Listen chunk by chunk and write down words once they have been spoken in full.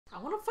I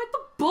want to fight the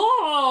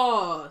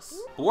boss!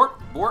 Bork,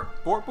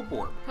 bork, bork, bork,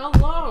 bork.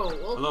 Hello, welcome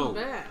Hello.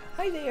 back.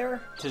 Hi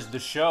there. 'Tis the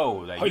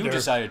show that Hi you there.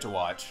 decided to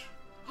watch.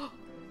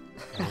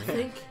 I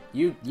think.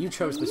 You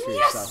chose this for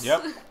yourself.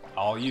 Yep.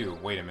 All you.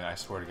 Wait a minute, I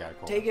swear to God,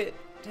 Cole. Take it.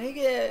 Take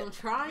it. I'm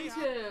trying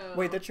to.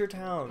 Wait, that's your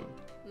town.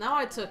 Now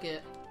I took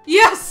it.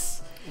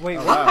 Yes! Wait,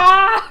 Oh, what?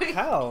 wow.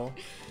 How?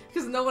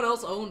 Because no one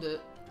else owned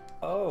it.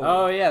 Oh.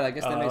 Oh yeah, I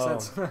guess that makes Oh.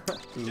 sense.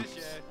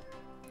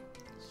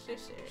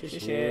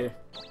 Shish. Shit.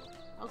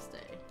 I'll stay.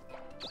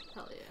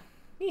 Hell yeah.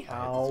 Ni I hate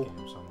hao. this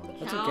game so much.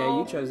 That's How? okay,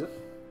 you chose it.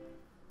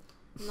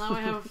 Now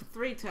I have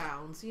 3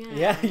 towns. Yay.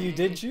 Yeah, you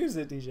did choose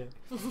it, DJ.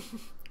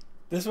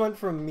 This went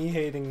from me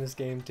hating this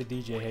game to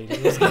DJ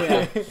hating this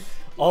game.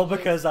 All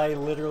because I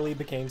literally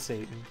became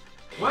Satan.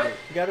 What?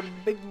 You got a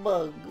big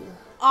bug.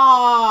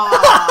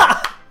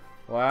 Aww.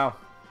 Wow.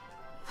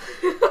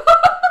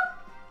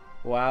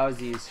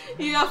 Wowzies.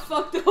 You got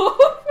fucked over.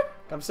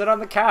 Come sit on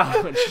the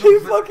couch. He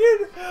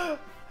fucking...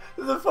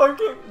 The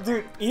fucking...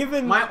 Dude,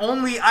 even... My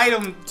only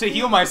item to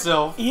heal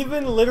myself.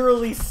 Even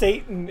literally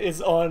Satan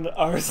is on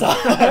our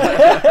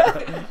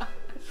side.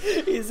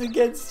 He's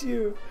against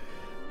you.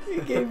 He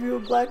gave you a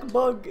black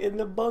bug, and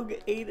the bug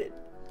ate it.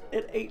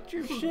 It ate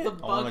your shit. The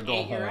wanna bug go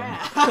ate your home.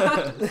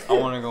 ass. I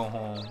want to go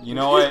home. You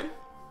know what?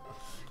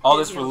 All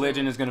this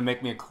religion is gonna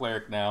make me a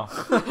cleric now.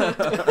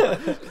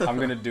 I'm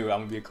gonna do it.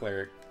 I'm gonna be a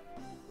cleric.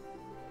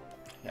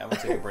 Yeah, I'm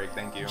gonna take a break.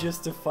 Thank you.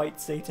 Just to fight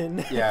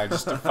Satan. Yeah,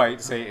 just to fight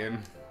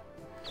Satan.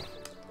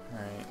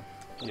 Alright.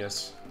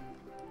 Yes.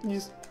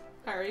 Just...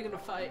 How are you gonna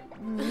fight?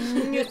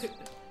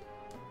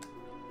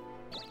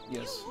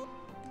 Yes.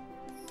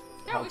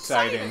 How How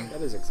exciting.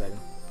 That is exciting.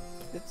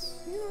 It's,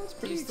 you know, it's Do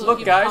pretty you still Look,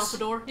 keep guys, a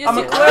pompadour? Yes, I'm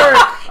a you- cleric!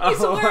 He's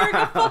wearing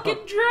a fucking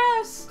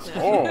dress!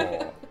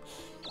 Oh.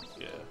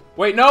 Yeah.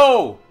 Wait,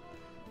 no!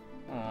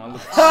 Oh, I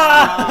look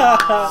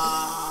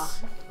Ah.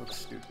 looks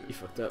stupid. You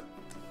fucked up.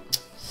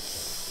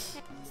 It's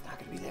not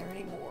gonna be there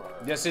anymore.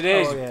 Yes, it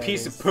is, Oh, you yeah,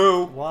 piece it of is.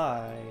 poo.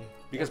 Why?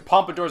 Because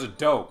pompadours are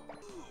dope.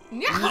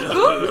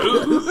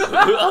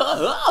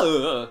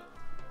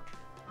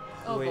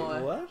 Oh Wait,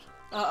 boy. what?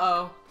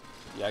 Uh-oh.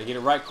 Yeah, I get it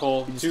right,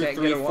 Cole. You just 2, can't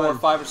 3, get a 4, one.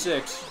 5, or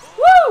 6.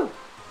 Woo!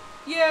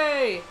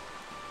 Yay!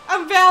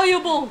 I'm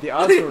valuable! The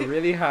odds were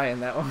really high in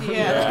that one. Yeah,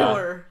 Yeah. they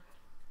were.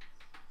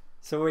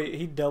 So wait,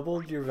 he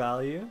doubled your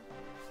value?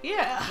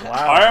 Yeah.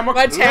 I am a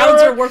My cleric!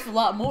 towns are worth a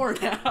lot more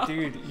now.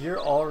 Dude, you're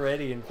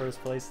already in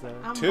first place though.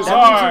 I'm Tis That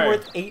I.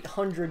 means you're worth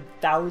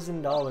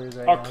 $800,000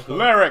 right A now.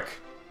 cleric!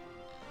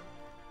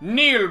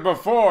 Kneel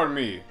before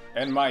me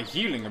and my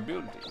healing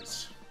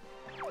abilities.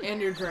 And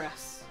your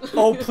dress.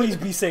 Oh, please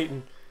be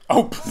Satan.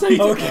 Oh, please!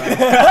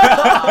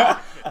 Okay.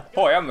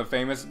 Boy, I'm the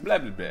famous blah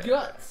blah blah.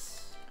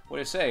 Guts. What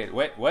did it say?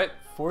 Wait, what?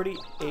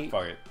 48,000.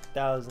 Fuck it.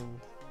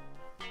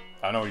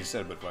 I know what you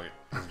said, but fuck it.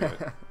 Let's do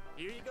it.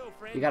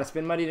 You gotta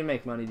spend money to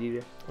make money,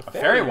 DJ. A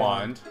fairy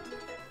wand?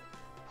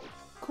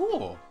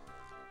 Cool.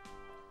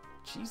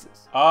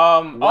 Jesus.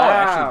 Oh, it Wow.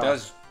 actually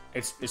does.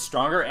 It's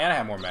stronger and I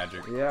have more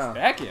magic. Yeah.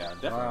 Heck yeah,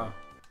 definitely. Wow.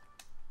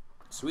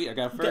 Sweet, I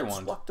got a fairy Gets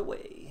wand. walked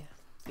away.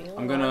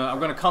 I'm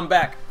gonna come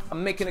back.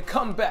 I'm making a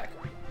comeback.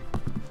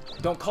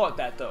 Don't call it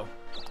that though.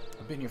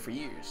 I've been here for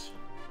years.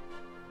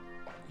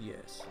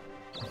 Yes.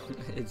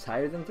 It's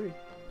higher than 3.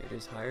 It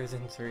is higher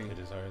than 3. It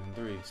is higher than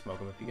 3. Smoke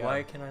them if you got Why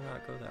 'em. can I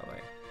not go that way?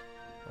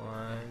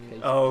 Okay.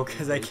 Oh,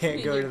 because I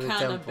can't go You're to the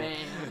kinda temple.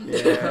 banned.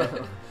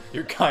 Yeah.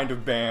 You're kind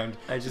of banned.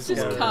 I just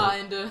Just gotta...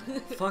 kinda.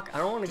 Fuck, I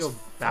don't want to go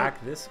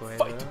back this way.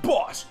 Fight the though.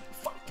 boss!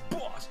 Fight the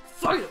boss!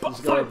 Fight the boss!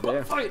 Just go Fight up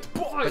there. the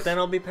boss! But then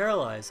I'll be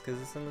paralyzed because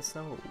it's in the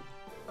snow.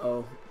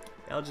 Oh.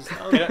 I'll just...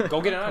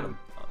 Go get an item.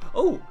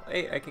 Oh,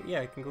 hey, I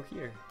can go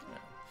here.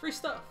 Free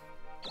stuff.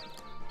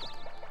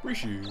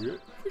 Appreciate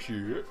it.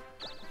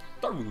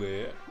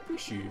 Thoroughly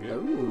appreciate it.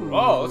 Ooh.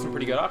 Oh, those are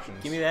pretty good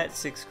options. Give me that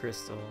 6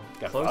 crystal.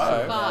 Got Close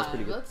 5. enough. That's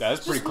pretty good. That's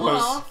Just pretty one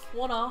close. off.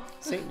 One off.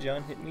 St.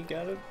 John hit me,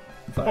 got a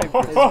It's 5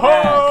 back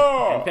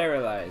Oh! and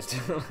paralyzed.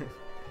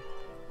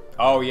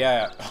 Oh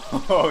yeah.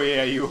 Oh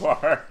yeah, you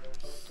are.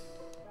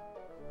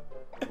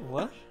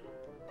 What?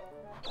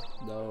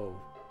 No.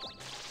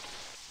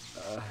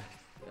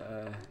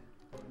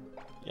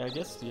 Yeah, I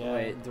guess, yeah.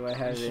 Wait, do I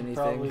have you should anything?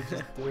 probably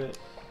just do it.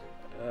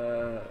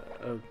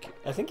 Okay.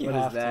 I think you What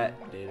have is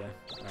that data?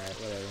 Alright,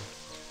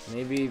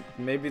 whatever.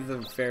 Maybe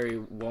the fairy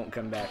won't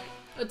come back.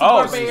 It's a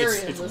Oh,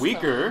 barbarian it's this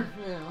weaker. time.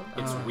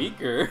 Yeah. It's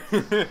weaker.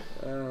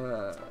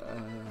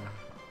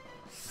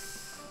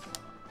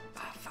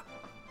 Fuck.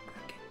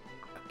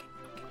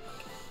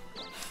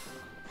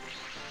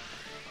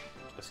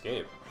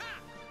 Escape.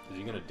 Is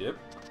he gonna dip?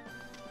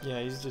 to.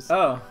 Yeah, he's just...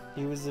 Oh.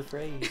 He was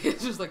afraid.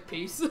 It's just like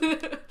peace.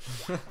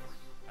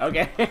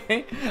 Okay.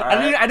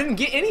 Alright. I didn't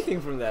get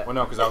anything from that. Well,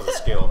 no, because that was a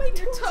skill. Your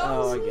toes.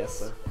 Oh, I guess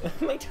so.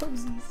 My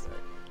toesies.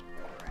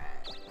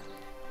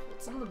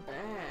 What's in the bag?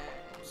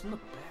 What's in the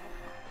bag?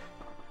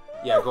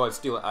 Yeah, go ahead,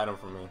 steal an item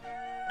from me.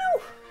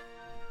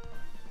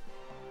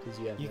 Because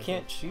you have You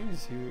can't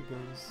choose who it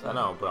goes. I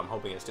know, but I'm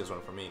hoping it steals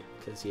one from me.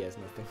 Because he has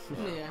nothing.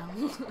 Yeah.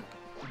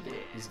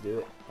 Just do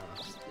it.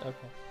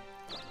 Okay.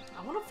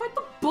 I want to fight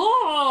the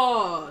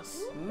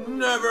boss.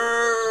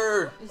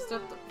 Never! It's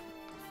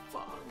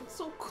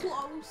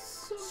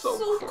close. So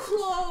So close.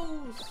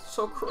 close.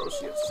 So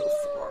close yet so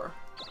far.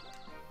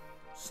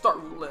 Start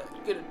roulette.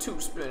 You get a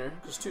 2-spinner,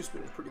 because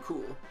 2-spinner is pretty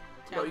cool.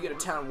 Oh, you get a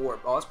town warp.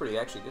 Oh, that's pretty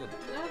actually good.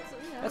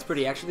 That's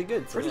pretty actually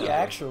good. Pretty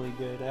actually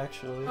good,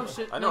 actually. Oh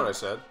shit. I know what I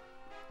said.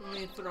 Let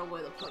me throw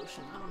away the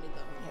potion. I don't need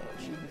that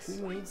one.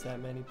 Who needs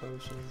that many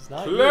potions?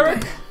 Not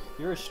Cleric! you.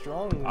 You're a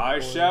strong I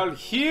boy. shall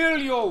heal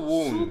your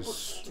wounds.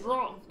 Super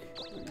strong.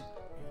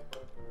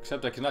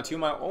 Except I cannot heal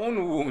my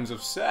own wounds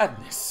of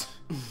sadness.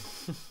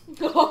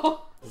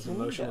 Those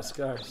emotional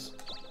scars.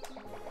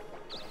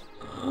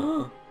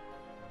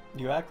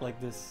 You act like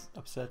this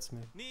upsets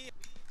me.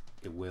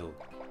 It will.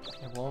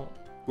 It won't.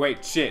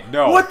 Wait, shit,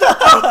 no. What the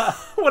hell?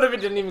 What if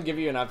it didn't even give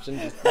you an option?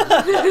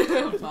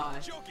 Bye.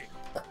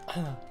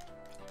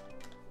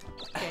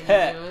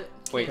 Can you do it?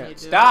 Wait, Can you do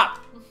stop!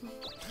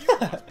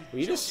 Will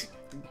you just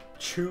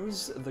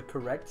choose the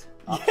correct?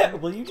 Yeah,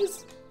 will you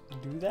just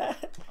do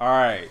that?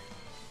 Alright.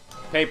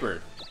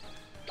 Paper.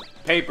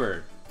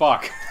 Paper.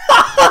 Fuck.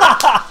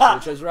 You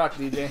chose rock,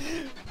 DJ.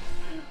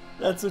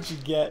 That's what you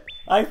get.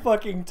 I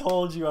fucking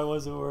told you I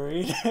wasn't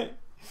worried.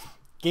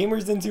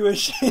 Gamer's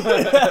intuition.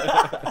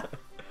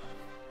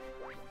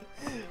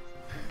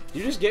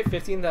 You just get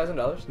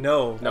 $15,000?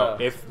 No. No,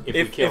 if we kill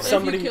if him.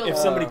 somebody If you kill if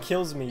him. somebody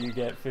kills me, you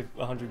get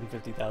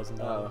 $150,000.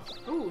 Oh.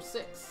 Ooh,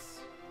 6.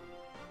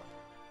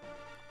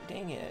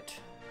 Dang it!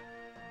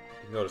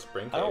 You can go to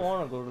Spring Cave. I don't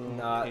want to go to the.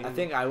 Nah, cave. I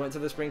think I went to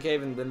the Spring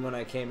Cave, and then when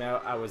I came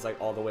out, I was like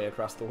all the way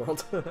across the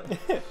world. I'm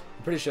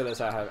pretty sure that's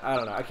how I have. I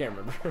don't know. I can't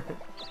remember.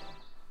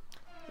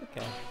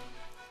 Okay.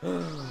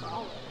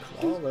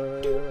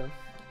 Crawler.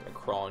 And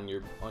crawl on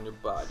your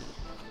body.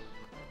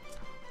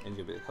 And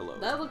you'll be like, hello.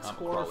 That looks I'm a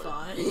crawler.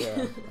 horrifying. Yeah.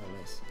 Oh,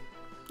 nice.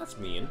 That's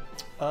mean.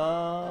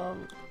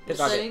 Just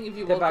Pickpocket. saying, if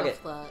you woke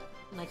Pickpocket. up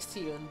next to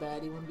you in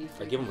bed, he wouldn't be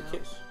freaking I give him a out.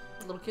 kiss.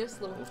 Little kiss,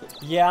 little.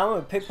 Yeah, I'm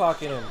gonna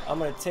pickpocket him. I'm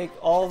gonna take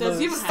all Does the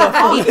he even stuff.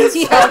 have Does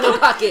he have no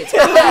pockets?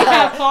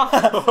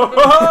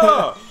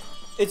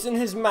 It's in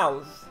his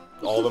mouth.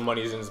 All the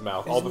money's in his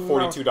mouth. All the His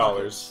mouth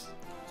 $42. It's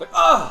like,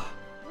 ah!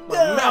 My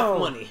No. mouth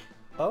money.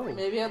 Oh.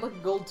 Maybe I had like a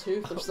gold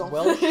tooth or something.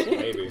 Well, shit.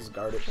 Maybe. Just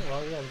guard it.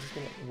 Well, yeah, I'm just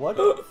gonna. What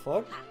the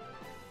fuck?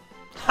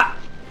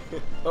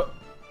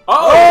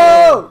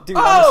 Oh! Dude,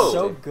 Oh! I'm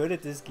so good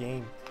at this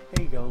game.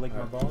 Here you go, lick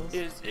my balls.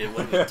 What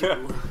do we do?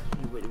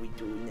 What do we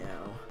do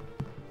now?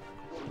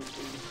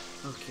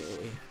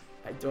 Okay.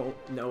 I don't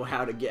know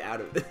how to get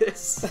out of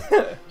this.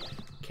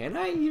 Can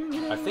I even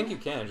get out I of think you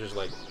can, just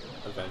like,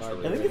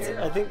 eventually. I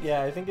think it's.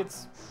 I think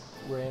it's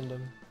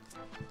random.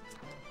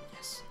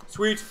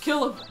 Sweet.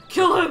 Kill him!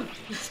 Kill him!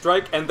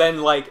 Strike and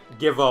then, like,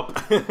 give up.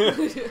 Just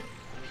fucking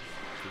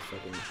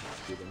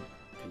do them.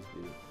 Please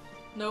do.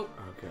 Nope.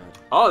 Oh god.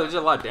 Oh, there's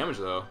a lot of damage,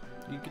 though.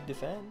 You could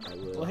defend. I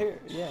will. Well, here,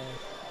 yeah.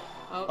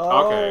 Oh.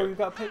 Oh, Okay. you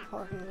got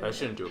pickpocketed. That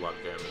shouldn't do a lot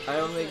of damage. I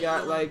only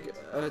got like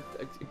a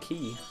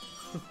key.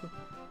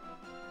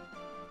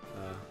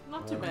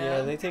 Not too well, bad.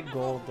 Yeah, they take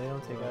gold. They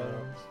don't take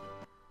items.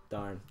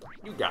 Darn.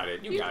 You got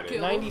it. You You got it.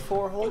 killed-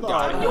 94. Hold You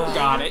got on. it. You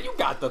got it. You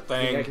got the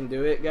Think I thing. can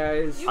do it,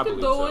 guys? You I can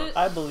believe do so. it.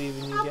 I believe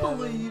in you, I Gavin.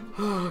 believe.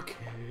 Okay.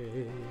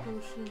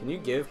 Potion. Can you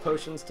give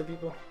potions to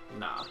people?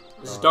 Nah.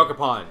 This is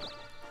Dokapon.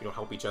 You don't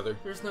help each other.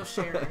 There's no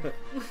sharing.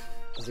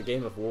 It's a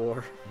game of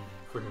war.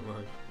 Pretty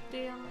much.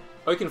 Damn.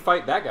 Oh, you can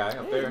fight that guy Yeah,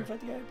 up you there. can fight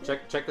the guy.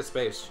 Check the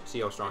space.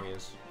 See how strong he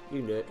is. You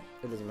can do it.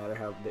 It doesn't matter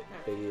how big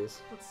he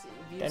is. Let's see.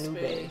 View Danube.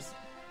 space.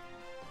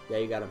 Yeah,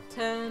 you got him.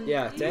 10.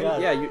 Yeah, 10. got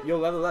it. Yeah, you'll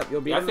level up.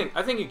 You'll be. Yeah,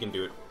 I think you can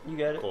do it. You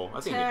got it. Cool.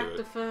 I think you Attack, can do it.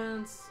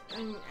 defense. I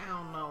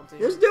don't know, dude.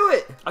 Just do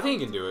it. I think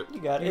you can do it.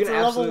 You got it. You It's a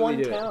can level absolutely 1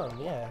 do it. town.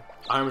 Yeah.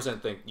 I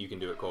 100% think you can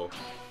do it, Cole.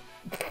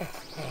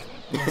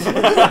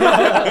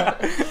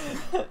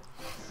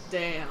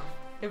 Damn.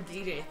 If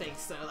DJ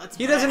thinks so, that's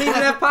He bad. doesn't even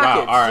have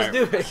pockets. Wow, alright.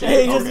 Just do it.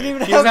 Hey, he doesn't Okay.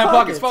 even He have doesn't have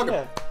pockets. Fuck him.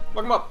 Yeah.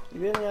 Fuck him up. He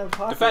didn't have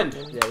pockets. Defend.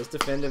 man. Yeah, just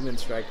defend him and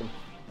strike him.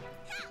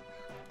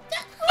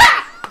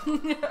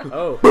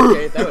 Oh,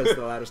 okay, that was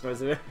the loudest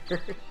noise I've ever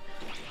heard.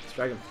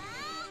 Strike him.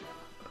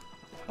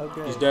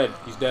 Okay. He's dead.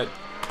 He's dead.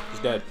 He's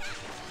dead.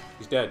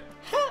 He's dead.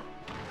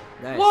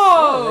 Nice. Whoa!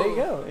 Oh, there you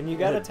go. And you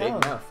got a What big town.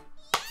 mouth.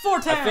 4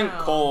 towns. I think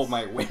Cole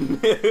might win.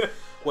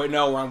 Wait,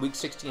 no, we're on week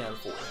 16 out of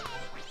 4.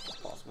 It's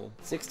possible.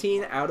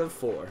 16 out of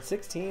 4.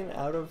 16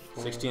 out of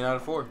 4. 16 out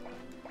of 4.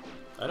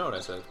 I know what I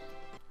said.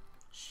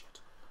 Shit.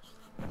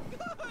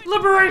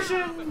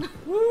 Liberation!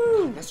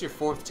 Woo! That's your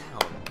 4th town.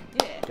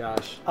 Yeah.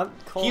 Gosh.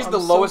 He's I'm the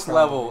so lowest proud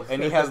level, of you.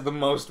 and he has the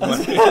most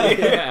money.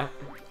 Yeah.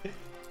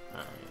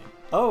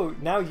 Oh,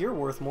 now you're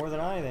worth more than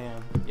I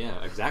am.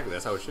 Yeah, exactly.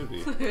 That's how it should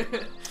be.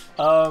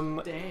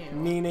 Um,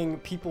 Damn. meaning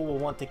people will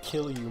want to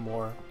kill you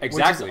more.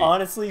 Exactly. Which is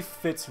honestly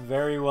fits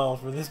very well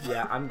for this.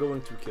 Yeah, I'm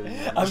going to kill you.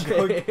 I'm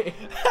going.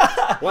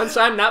 Once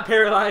I'm not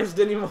paralyzed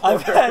anymore.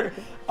 I've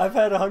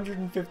had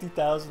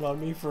 150,000 on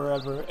me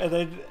forever,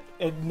 and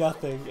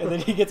nothing, and then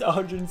he gets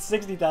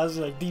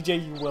 160,000. Like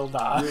DJ, you will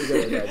die.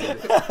 You're gonna die,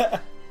 dude.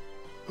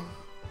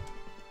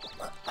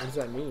 What does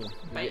that mean?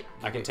 Bait.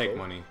 I can take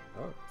money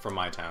Oh. from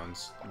my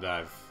towns that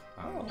I've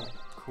Oh,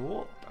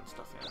 cool. done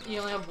stuff in. You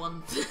only have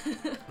one.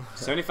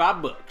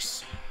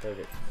 $75.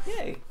 Perfect.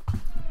 Yay.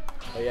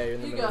 Oh yeah, you're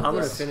in the You middle. got I'm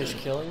gonna this. finish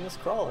killing this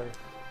crawler.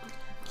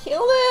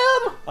 Kill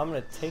him! I'm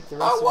gonna take the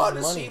rest of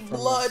his money from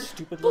his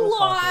stupid little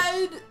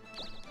pocket. Blood!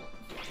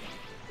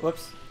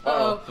 Whoops.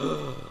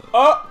 Uh-oh.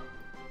 Oh!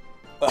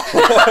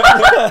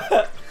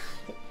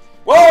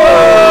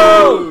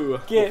 Whoa!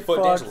 Get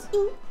Foot fucked.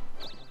 dance.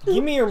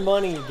 Give me your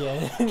money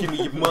again. Give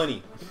me your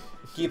money.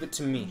 Give it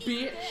to me.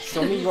 Bitch.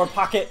 Show me your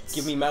pockets.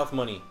 Give me mouth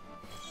money.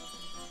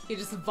 He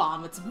just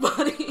vomits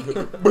money.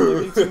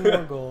 32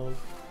 more gold.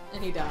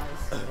 And he dies.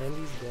 And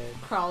he's dead.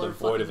 Crawler The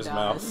void fucking of his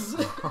dies.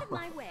 Out of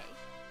my way.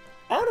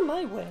 Out of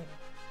my way.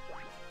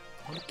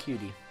 What a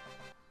cutie.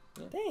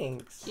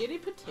 Thanks. Kitty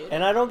potato.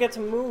 And I don't get to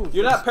move.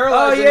 You're not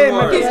paralyzed Oh, yeah,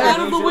 anymore. my He's Yeah, out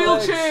of the use your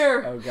legs.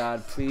 wheelchair. Oh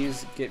god,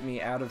 please get me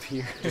out of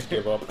here. Just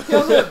give up.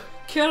 Kill him.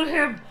 Kill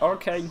him.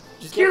 Okay.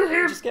 Just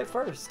get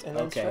first and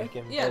then Okay. strike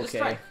him. Yeah, just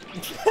Okay.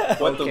 strike.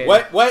 What Okay. the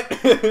what? What?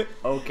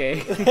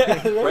 Okay.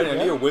 Brandon,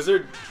 are you a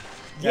wizard?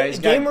 Guys,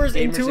 got Gamer's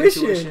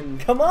intuition.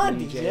 Come on,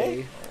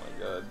 DJ. Oh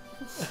my god.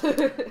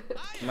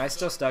 Am I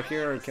still stuck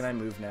here, or can I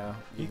move now?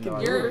 You Even can though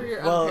I You're, moved?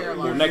 you're Well,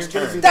 unparalyzed. Your next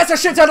gonna turn. be- That's a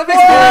shit ton of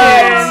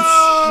experience!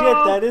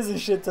 Shit, that is a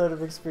shit ton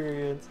of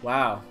experience.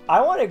 Wow.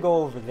 I want to go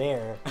over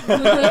there.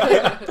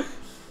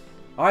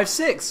 Oh, I have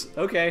 6.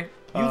 Okay.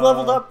 You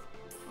leveled up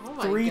Oh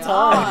my 3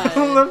 God.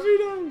 times. 3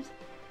 times.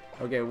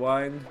 Okay,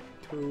 1,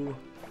 2,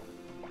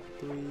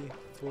 3,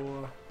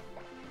 4,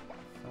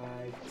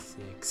 5,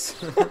 6.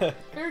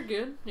 Very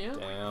good. Yeah.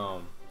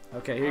 Damn.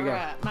 Okay, here you go.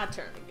 Alright, my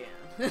turn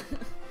again.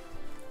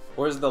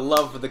 Where's the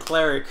love for the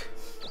cleric?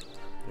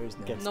 There's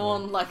no. Gets No me.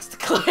 one likes the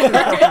Likes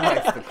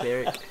cleric. the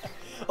cleric.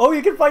 Oh,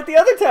 you can fight the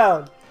other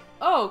town.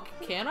 Oh,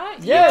 can I?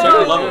 Yeah, check the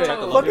no, level, no, check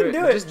the no. level. Fucking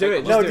do it. Just do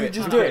it. No, Just do dude, it.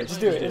 just Okay, do it. Just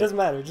do just it. do It it. doesn't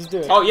matter. Just do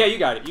it. Oh yeah, you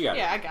got it. You got it.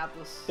 Yeah, I got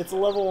this. It's a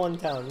level 1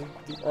 town.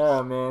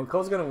 Oh man,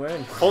 Cole's gonna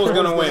win. Cole's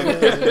gonna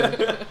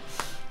win.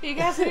 You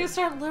guys need to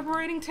start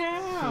liberating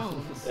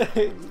towns.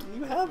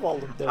 You have all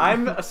of them.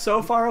 I'm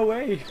so far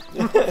away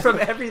from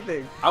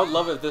everything. I would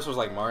love it if this was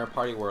like Mario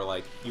Party, where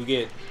like you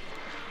get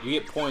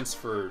points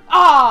for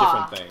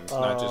Ah! different things,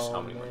 not just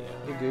how many money.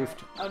 man. You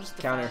goofed. I'll just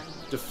Counter.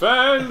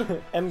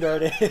 Defend. M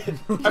guarded.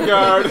 I'm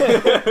guard.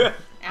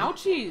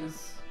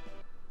 Ouchies.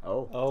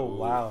 Oh. Oh Ooh.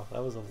 wow,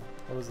 that was a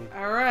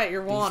All right,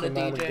 you're decent wanted,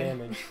 amount of DJ.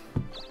 damage.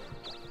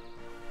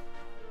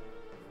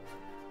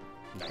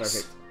 Nice.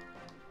 Perfect.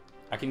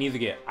 I can either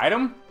get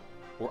item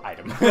or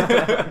item. Make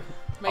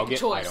I'll a get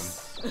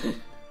choice.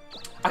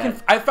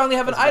 I finally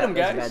have an item,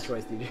 That's a guys. bad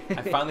choice, DJ.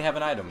 I finally have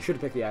an item. Should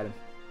have picked the item.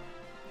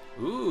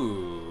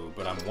 Ooh,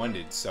 but I'm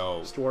winded,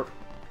 so Storp.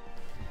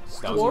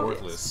 that was Storp.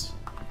 worthless.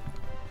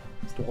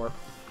 Storp.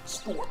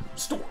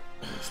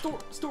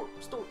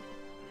 Store.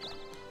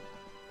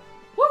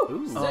 Woo!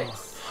 Ooh.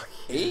 6.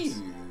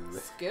 Ew.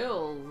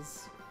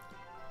 Skills.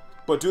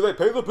 But do they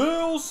pay the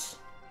bills?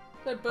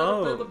 They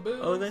better pay the bills.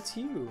 Oh, that's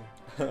you.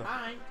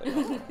 Hi.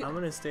 I'm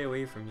gonna stay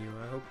away from you.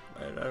 I hope.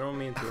 I don't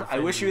mean to. I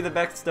offend wish you the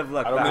best of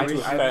luck. I don't but mean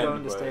to I'm offend,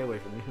 going to but- stay away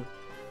from you.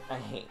 I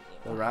hate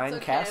The Rhine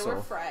It's okay, we're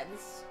Castle.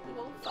 friends. We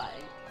won't fight.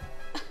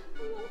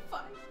 We won't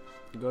fight.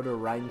 You go to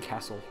Rhine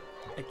Castle.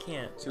 I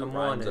can't. See I'm what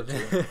Ryan's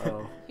wanted. up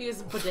Oh. He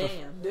is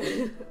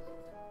damned.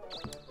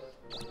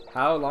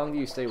 How long do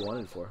you stay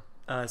wanted for?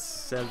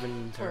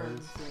 7 turns.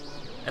 Turns.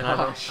 And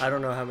Gosh. I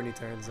don't know how many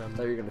turns I I'm.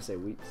 thought you were gonna say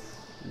weeks.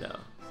 No,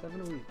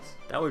 7 weeks.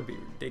 that would be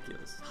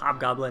ridiculous.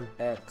 Hobgoblin.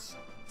 X.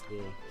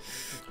 Yeah.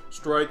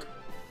 Strike.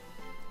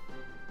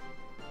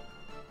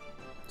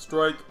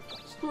 Strike.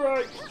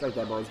 Strike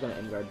that ball. He's gonna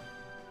end guard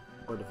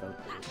or defend.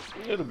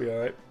 It'll be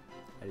alright.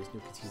 I just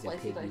knew because he's a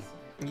Slicey piggy. dicey.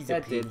 He's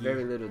That did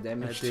very little That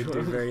damage did to do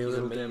him. very He's a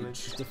little mage.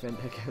 damage. Just defend,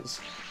 I guess.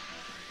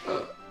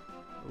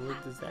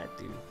 What does that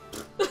do?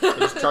 I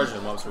just charged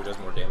him up so he does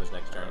more damage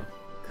next turn.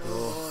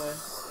 Boy.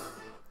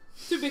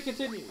 To be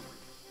continued.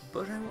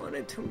 But I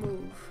wanted to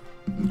move.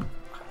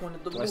 I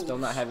wanted the Do I still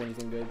not have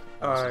anything good?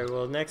 Alright,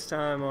 well, next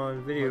time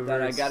on video.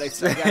 Then I gotta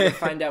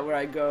find out where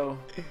I go.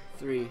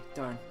 3.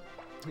 Darn.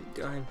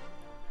 Darn.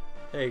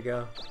 There you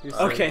go. You're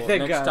Okay, set.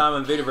 thank Next God. time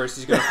on Vidiverse,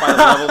 he's gonna fight a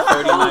level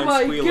 39 Oh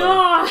my Squealer.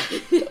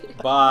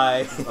 god!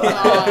 Bye.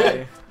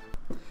 Bye.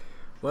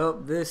 Well,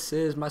 this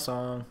is my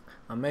song.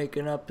 I'm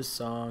making up a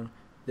song.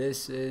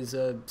 This is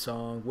a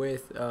song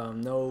with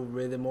no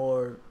rhythm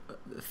or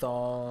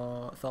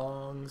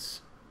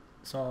thongs.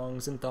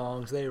 Songs and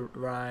thongs, they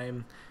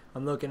rhyme.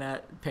 I'm looking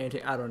at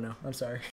painting. I don't know. I'm sorry.